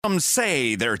Some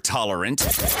say they're tolerant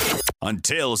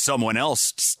until someone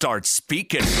else starts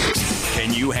speaking.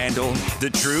 Can you handle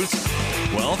the truth?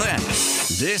 Well then,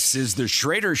 this is the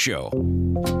SCHROEDER Show.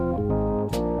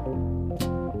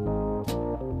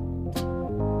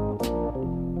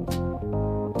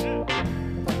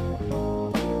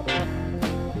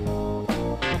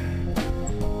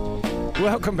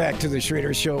 Welcome back to the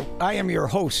SCHROEDER Show. I am your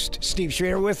host, Steve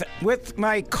SCHROEDER, with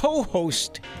my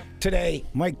co-host today,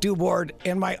 Mike Dubord,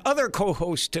 and my other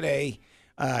co-host today,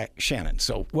 Shannon.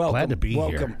 So welcome. Glad to be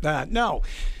here.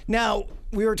 Now,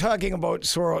 we were talking about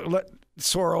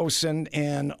Soros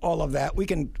and all of that. We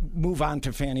can move on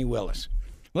to Fani Willis.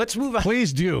 Let's move on.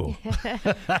 Please do.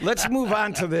 Let's move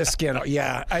on to this.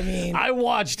 Yeah, I mean, I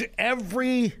watched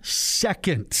every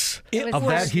second of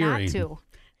that hearing.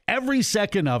 Every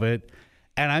second of it.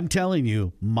 And I'm telling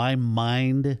you, my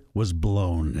mind was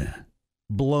blown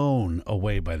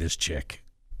away by this chick.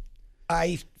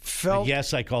 I felt...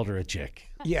 Yes, I called her a chick.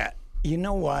 Yeah. You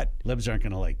know what? Libs aren't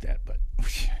going to like that, but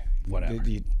whatever.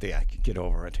 Yeah, get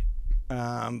over it.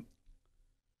 I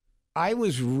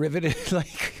was riveted,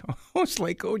 almost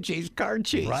like O.J.'s car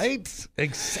chase. Right?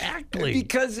 Exactly.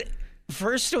 Because,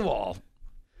 first of all...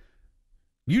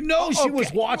 You know she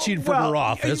was watching from her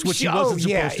office, which she wasn't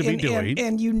supposed to be doing.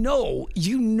 And you know,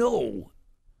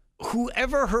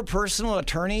 whoever her personal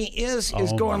attorney is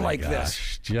going like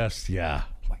this. Just, yeah.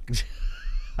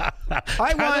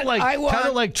 Kind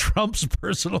of like Trump's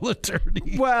personal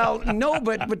attorney. Well, no,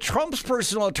 but Trump's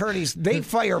personal attorneys, they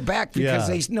fire back because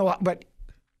they know. But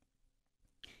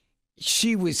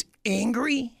she was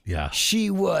angry. Yeah. She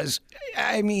was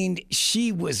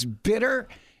bitter.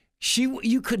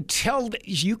 You could tell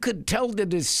the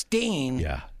disdain.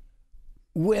 Yeah.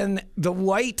 When the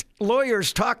white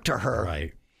lawyers talked to her.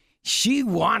 Right. She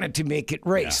wanted to make it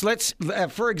race. Yeah. Let's,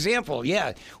 for example,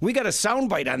 we got a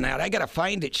soundbite on that. I got to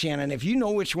find it, Shannon. If you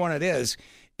know which one it is,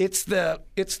 it's the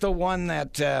one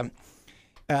that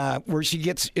where she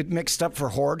gets it mixed up for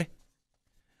Horde.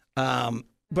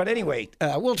 But anyway,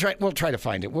 we'll try to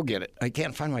find it. We'll get it. I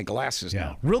can't find my glasses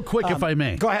now. Real quick, if I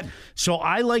may. Go ahead. So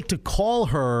I like to call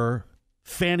her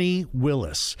Fani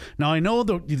Willis. Now, I know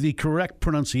the correct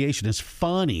pronunciation is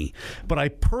Fani, but I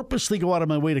purposely go out of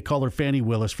my way to call her Fani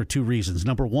Willis for two reasons.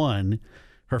 Number one,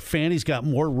 her Fanny's got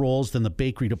more rolls than the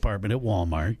bakery department at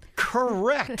Walmart.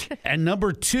 Correct. And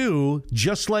number two,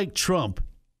 just like Trump,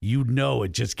 you know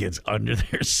it just gets under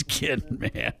their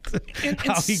skin, man.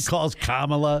 How he calls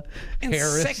Kamala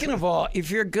Harris. Second of all,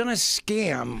 if you're going to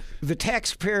scam the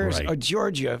taxpayers of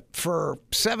Georgia for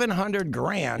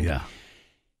 $700,000,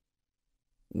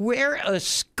 wear a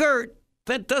skirt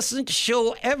that doesn't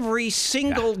show every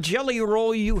single jelly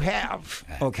roll you have,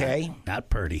 okay?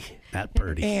 Not pretty.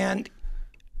 And,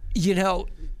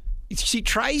 she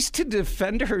tries to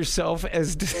defend herself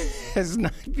as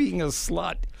not being a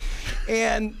slut,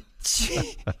 and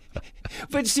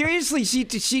but seriously, she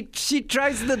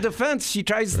tries the defense. She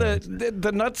tries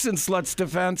the nuts and sluts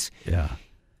defense. Yeah.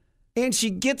 And she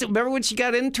gets. Remember when she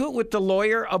got into it with the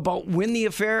lawyer about when the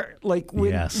affair,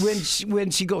 when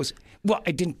she goes, well,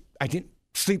 I didn't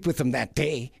sleep with him that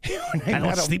day. I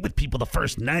don't sleep with people the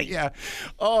first night. Yeah.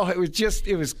 Oh, it was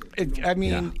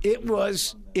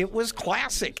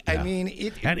classic. Yeah. I mean,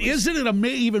 isn't it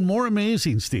even more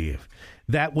amazing, Steve,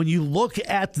 that when you look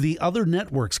at the other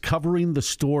networks covering the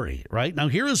story, right? Now,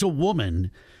 here is a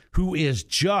woman who is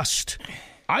just,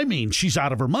 I mean, she's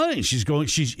out of her mind. She's going,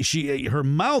 her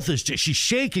mouth is just, she's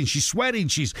shaking, she's sweating,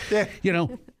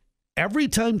 every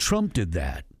time Trump did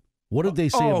that, what did they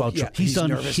say about Trump? He's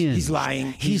unhinged. He's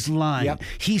lying. He's lying. Yep.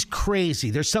 He's crazy.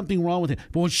 There's something wrong with him.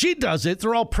 But when she does it,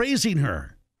 they're all praising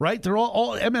her, right? They're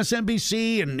all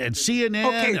MSNBC and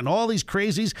CNN and all these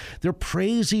crazies. They're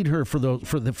praising her for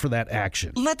that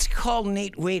action. Let's call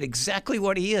Nate Wade exactly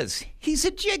what he is. He's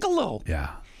a gigolo. Yeah.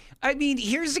 I mean,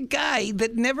 here's a guy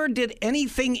that never did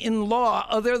anything in law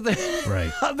other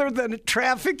than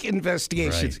traffic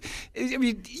investigations. Right. I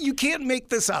mean, you can't make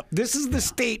this up. This is the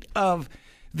state of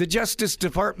the Justice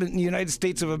Department in the United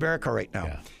States of America right now.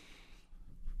 Yeah.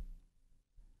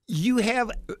 You have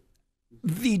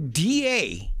the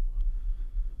DA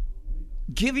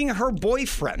giving her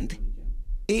boyfriend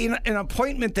an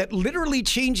appointment that literally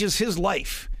changes his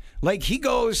life. Like he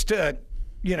goes to,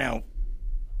 no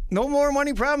more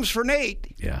money problems for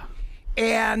Nate. Yeah.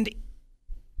 And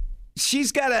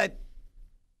she's got a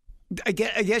I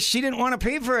guess she didn't want to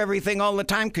pay for everything all the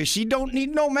time because she don't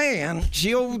need no man.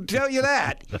 She'll tell you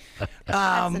that.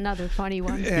 That's another funny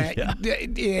one.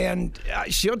 And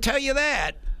she'll tell you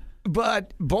that.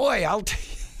 But, boy,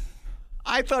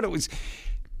 I thought it was...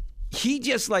 He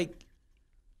just,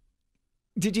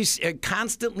 Did you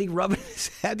constantly rubbing his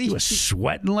head? He was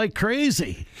sweating like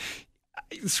crazy.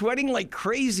 Sweating like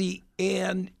crazy,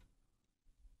 and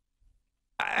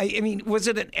I mean, was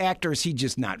it an actor? Or is he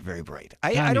just not very bright?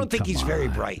 I don't think he's very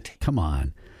bright. Come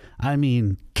on. I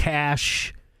mean,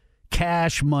 cash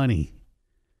money.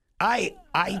 I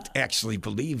actually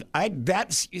believe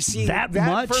that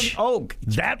much.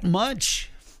 That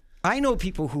much. I know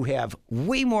people who have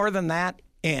way more than that,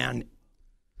 and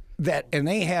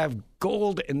they have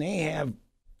gold, and they have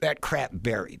that crap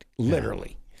buried,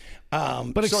 literally.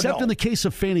 But except in the case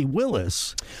of Fani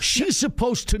Willis, she's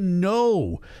supposed to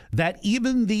know that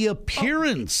even the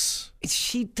appearance.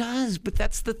 She does, but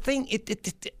that's the thing.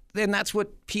 And that's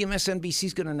what PMSNBC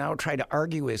is going to now try to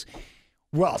argue is,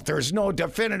 well, there's no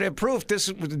definitive proof.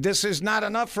 This is not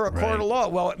enough for a court of law.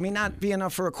 Well, it may not be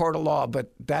enough for a court of law,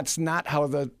 but that's not how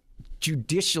the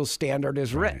judicial standard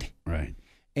is written. Right.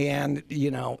 And,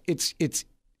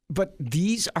 but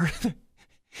these are,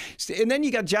 and then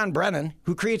you got John Brennan,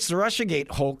 who creates the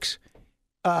Russiagate hoax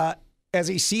as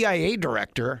a CIA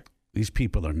director. These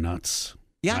people are nuts.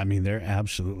 Yeah. I mean, they're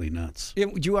absolutely nuts.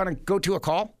 Do you want to go to a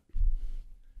call?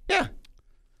 Yeah.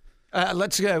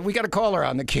 We got a caller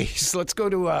on the case. Let's go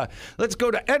to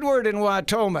Edward in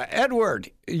Watoma.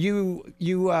 Edward, you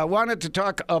wanted to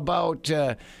talk about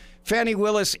Fani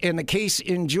Willis and the case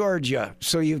in Georgia.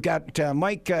 So you've got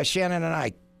Mike, Shannon, and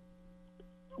I.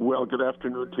 Well, good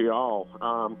afternoon to you all.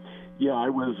 I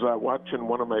was watching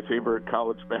one of my favorite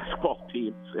college basketball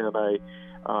teams, and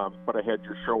but I had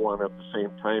your show on at the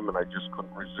same time, and I just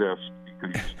couldn't resist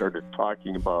because you started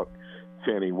talking about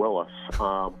Fani Willis.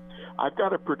 I've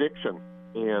got a prediction,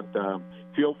 and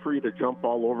feel free to jump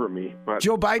all over me. But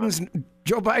Joe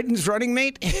Biden's running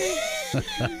mate.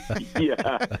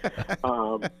 Yeah,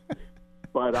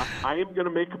 but I am going to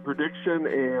make a prediction,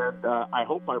 and I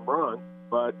hope I'm wrong.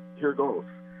 But here goes.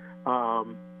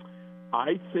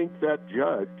 I think that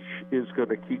judge is going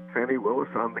to keep Fani Willis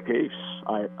on the case.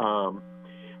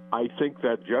 I think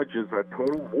that judge is a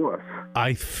total wuss.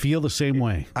 I feel the same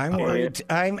way. I'm worried.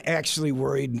 I'm actually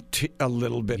worried a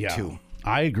little bit too.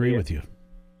 I agree with you.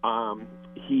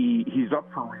 He's up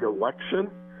for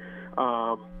re-election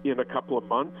in a couple of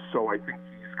months, so I think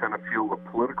he's going to feel the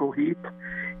political heat.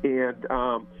 And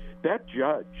that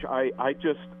judge,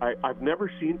 I've never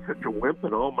seen such a wimp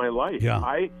in all my life. Yeah.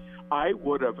 I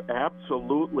would have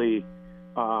absolutely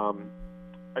shut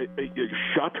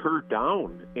her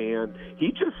down, and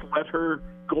he just let her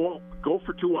go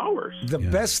for 2 hours. The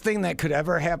best thing that could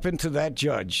ever happen to that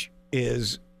judge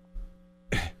is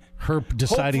her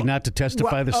deciding not to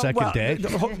testify the second day.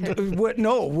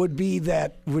 Would be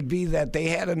that they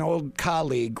had an old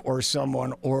colleague or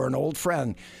someone or an old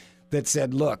friend that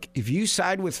said, "Look, if you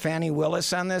side with Fani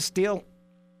Willis on this deal,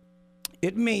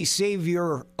 it may save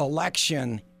your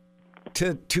election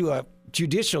to a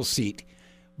judicial seat,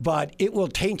 but it will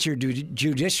taint your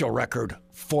judicial record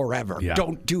forever. Yeah.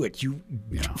 Don't do it. You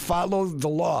follow the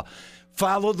law.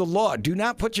 Follow the law. Do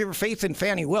not put your faith in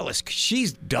Fani Willis.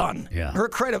 She's done. Yeah. Her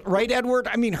right, Edward?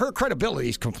 I mean, her credibility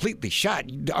is completely shot.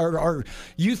 Or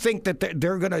you think that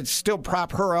they're going to still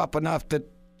prop her up enough that?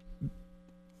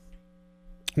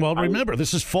 Well, remember,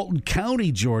 this is Fulton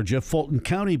County, Georgia. Fulton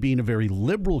County being a very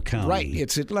liberal county. Right.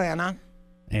 It's Atlanta.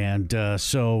 And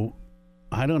so,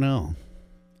 I don't know.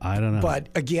 But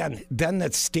again, then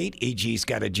the state AG's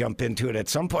got to jump into it at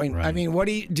some point. Right. I mean, what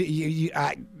do you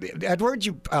Edward?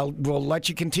 We'll let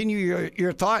you continue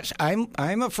your thoughts.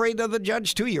 I'm afraid of the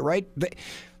judge too. You're right.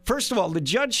 First of all, the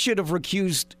judge should have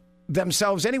recused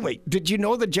themselves anyway. Did you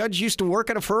know the judge used to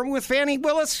work at a firm with Fani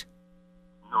Willis?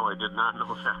 No, I did not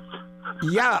know that.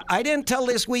 Yeah, I didn't tell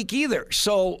this week either.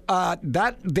 So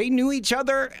that they knew each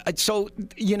other. So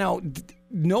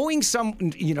knowing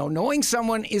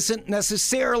someone isn't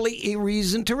necessarily a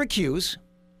reason to recuse.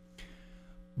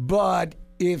 But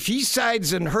if he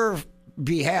sides in her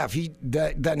behalf,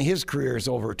 then his career is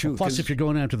over too. Plus, if you're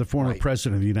going after the former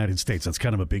president of the United States, that's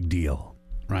kind of a big deal,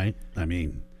 right? I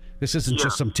mean, this isn't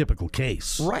just some typical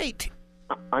case, right?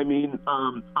 I mean,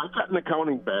 I've got an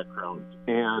accounting background,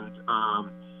 and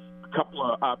a couple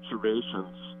of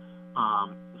observations.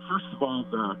 First of all,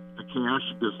 the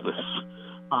cash business.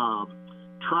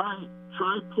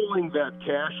 Try pulling that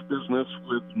cash business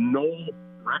with no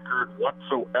record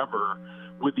whatsoever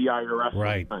with the IRS.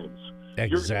 Right. Sometimes.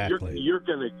 Exactly. You're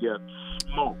going to get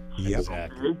smoked. Yep.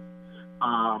 Exactly. Okay?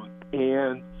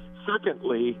 And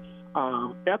secondly,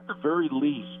 at the very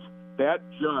least, that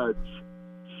judge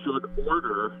should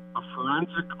order a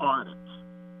forensic audit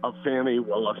of Fani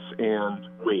Willis and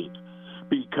Wade,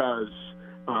 because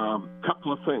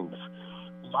couple of things.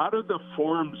 A lot of the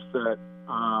forms that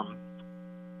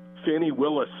Fannie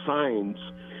Willis signs,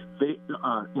 they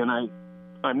and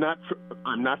I'm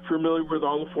not familiar with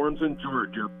all the forms in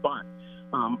Georgia, but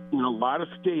in a lot of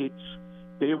states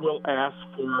they will ask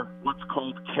for what's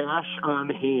called cash on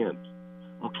hand.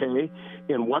 Okay,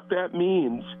 and what that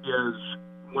means is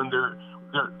when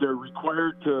they're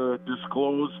required to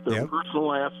disclose their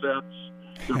personal assets,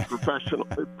 their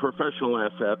professional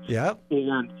assets,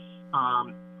 and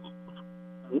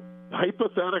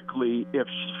hypothetically, if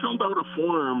she filled out a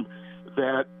form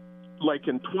that, like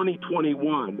in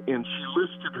 2021, and she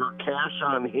listed her cash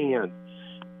on hand,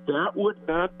 that would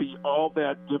not be all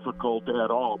that difficult at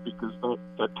all, because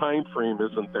the time frame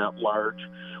isn't that large,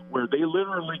 where they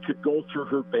literally could go through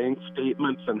her bank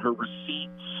statements and her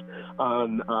receipts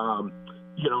on,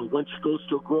 when she goes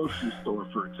to a grocery store,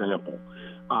 for example,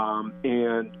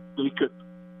 and they could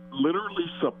literally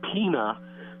subpoena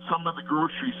some of the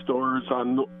grocery stores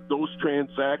on those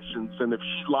transactions, and if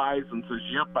she lies and says,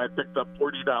 "Yep, I picked up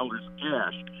 $40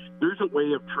 cash," there's a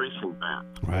way of tracing that.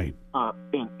 Right.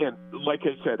 And like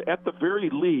I said, at the very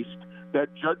least,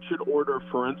 that judge should order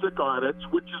forensic audits,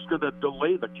 which is going to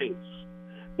delay the case.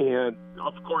 And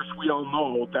of course, we all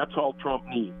know that's all Trump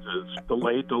needs is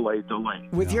delay, delay, delay.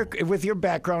 With your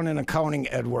background in accounting,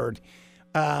 Edward,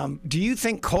 do you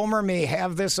think Comer may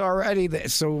have this already?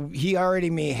 So he already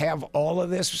may have all of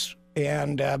this,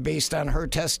 and based on her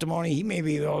testimony, he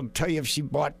maybe will tell you if she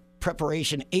bought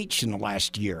preparation H in the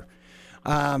last year.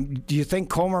 Do you think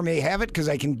Comer may have it? Because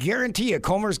I can guarantee you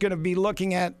Comer's going to be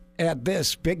looking at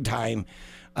this big time,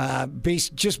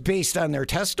 based on their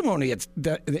testimony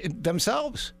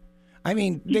themselves. I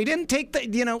mean, they didn't take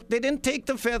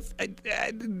the fifth.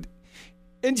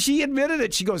 And she admitted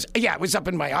it. She goes, "Yeah, it was up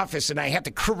in my office, and I had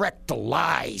to correct the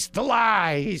lies.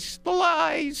 Well,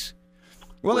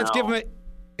 let's give him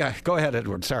a... go ahead,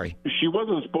 Edward. Sorry. She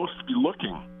wasn't supposed to be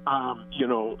looking. She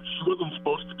wasn't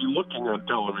supposed to be looking on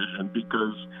television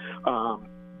because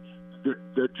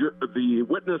the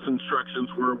witness instructions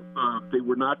were they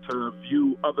were not to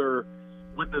view other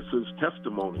witnesses'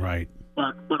 testimony. Right.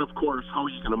 But of course, how are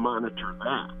you going to monitor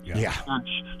that? Yeah. And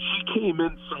she came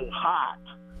in so hot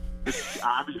that she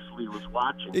obviously was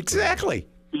watching. Exactly.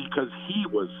 Because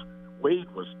Wade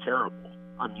was terrible.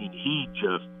 I mean, he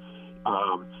just.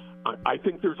 I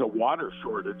think there's a water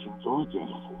shortage in Georgia.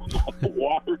 The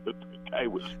water that the guy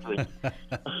was drinking.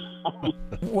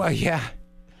 Well, yeah.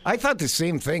 I thought the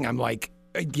same thing. I'm like,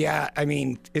 yeah, I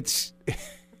mean, it's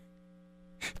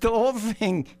the whole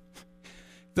thing.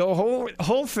 The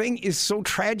whole thing is so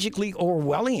tragically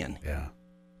Orwellian. Yeah.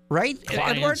 Right?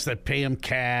 Clients Edward? that pay him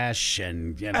cash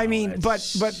and, I mean, but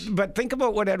think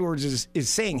about what Edwards is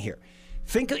saying here.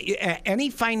 Think any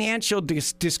financial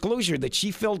disclosure that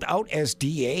she filled out as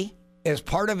DA as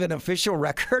part of an official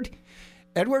record.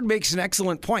 Edward makes an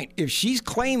excellent point. If she's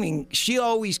claiming she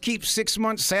always keeps 6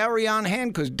 months' salary on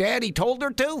hand because Daddy told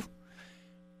her to,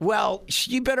 well,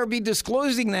 she better be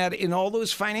disclosing that in all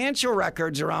those financial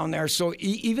records around there. So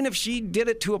even if she did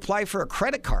it to apply for a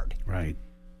credit card, right,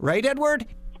 Edward?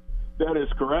 That is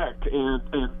correct. And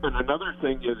another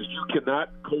thing is you cannot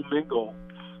commingle.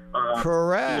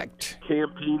 Correct.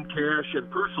 Campaign cash and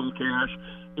personal cash,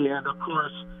 and of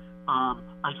course,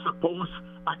 I suppose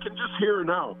I can just hear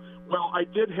now. Well, I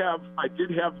did have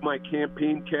my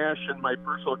campaign cash and my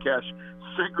personal cash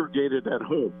segregated at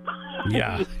home.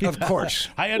 Yeah, of course.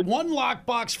 I had one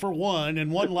lockbox for one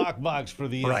and one lockbox for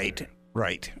the other.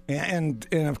 Right, and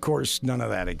of course none of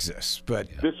that exists. But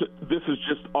this is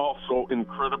just also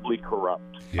incredibly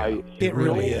corrupt. Yeah, it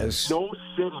really is. No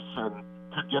citizen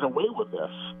could get away with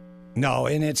this. No,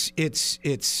 and it's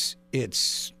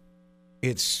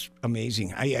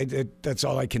amazing. That's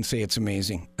all I can say. It's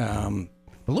amazing.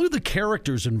 But look at the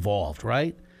characters involved,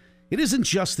 right? It isn't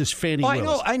just this Fannie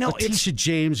Willis. I know. Letitia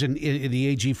James and the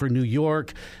AG for New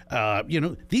York.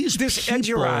 This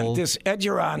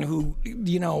Edgeron, who,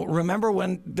 remember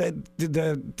when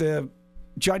the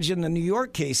judge in the New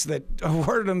York case that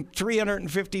awarded him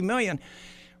 $350 million.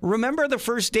 Remember the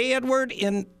first day, Edward,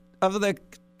 of the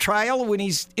trial when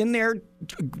he's in there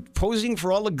posing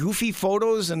for all the goofy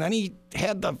photos, and then he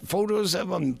had the photos of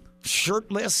him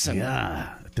shirtless. And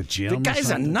at the gym. The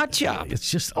guy's a nut job. It's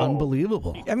just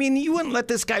unbelievable. I mean, you wouldn't let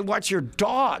this guy watch your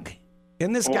dog,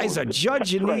 and this guy's a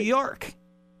judge in New York.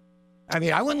 I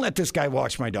mean, I wouldn't let this guy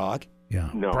watch my dog.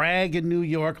 Yeah, no. Bragg in New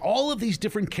York. All of these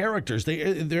different characters.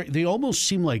 They almost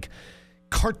seem like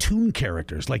cartoon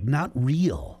characters, like not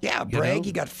real. Yeah, Bragg,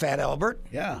 you got Fat Albert.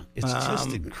 Yeah, it's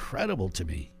just incredible to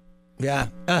me. Yeah.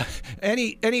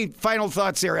 Any final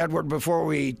thoughts there, Edward, before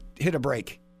we hit a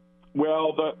break?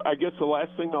 Well, I guess the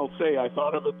last thing I'll say, I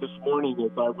thought of it this morning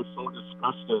as I was so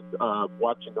disgusted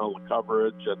watching all the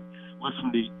coverage and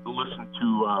listen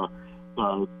to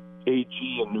the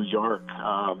AG in New York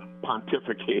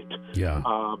pontificate. Yeah.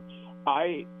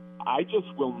 I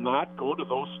just will not go to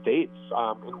those states.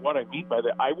 And what I mean by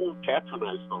that, I won't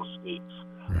patronize those states.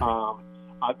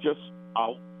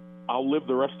 Right. I'll live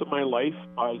the rest of my life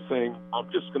by saying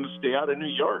I'm just going to stay out of New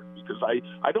York because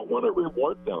I don't want to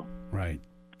reward them. Right.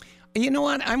 You know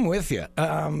what? I'm with you.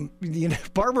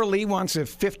 Barbara Lee wants a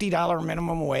 $50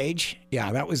 minimum wage.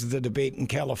 Yeah, that was the debate in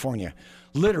California.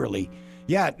 Literally.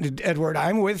 Yeah, Edward,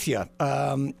 I'm with you.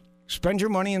 Spend your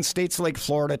money in states like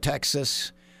Florida,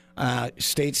 Texas,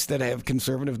 states that have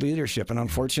conservative leadership. And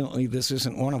unfortunately, this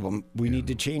isn't one of them. We need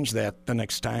to change that the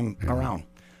next time around.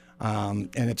 And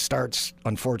it starts,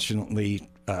 unfortunately,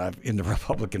 in the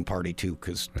Republican Party, too,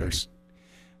 because there's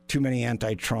too many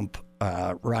anti-Trump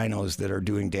rhinos that are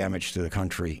doing damage to the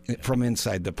country from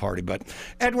inside the party. But,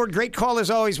 Edward, great call as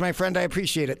always, my friend. I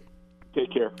appreciate it.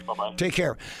 Take care. Bye-bye. Take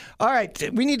care. All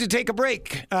right, we need to take a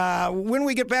break. When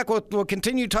we get back, we'll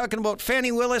continue talking about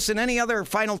Fannie Willis and any other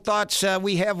final thoughts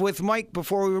we have with Mike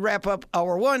before we wrap up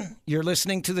hour one. You're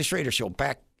listening to The Schroeder Show.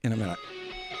 Back in a minute.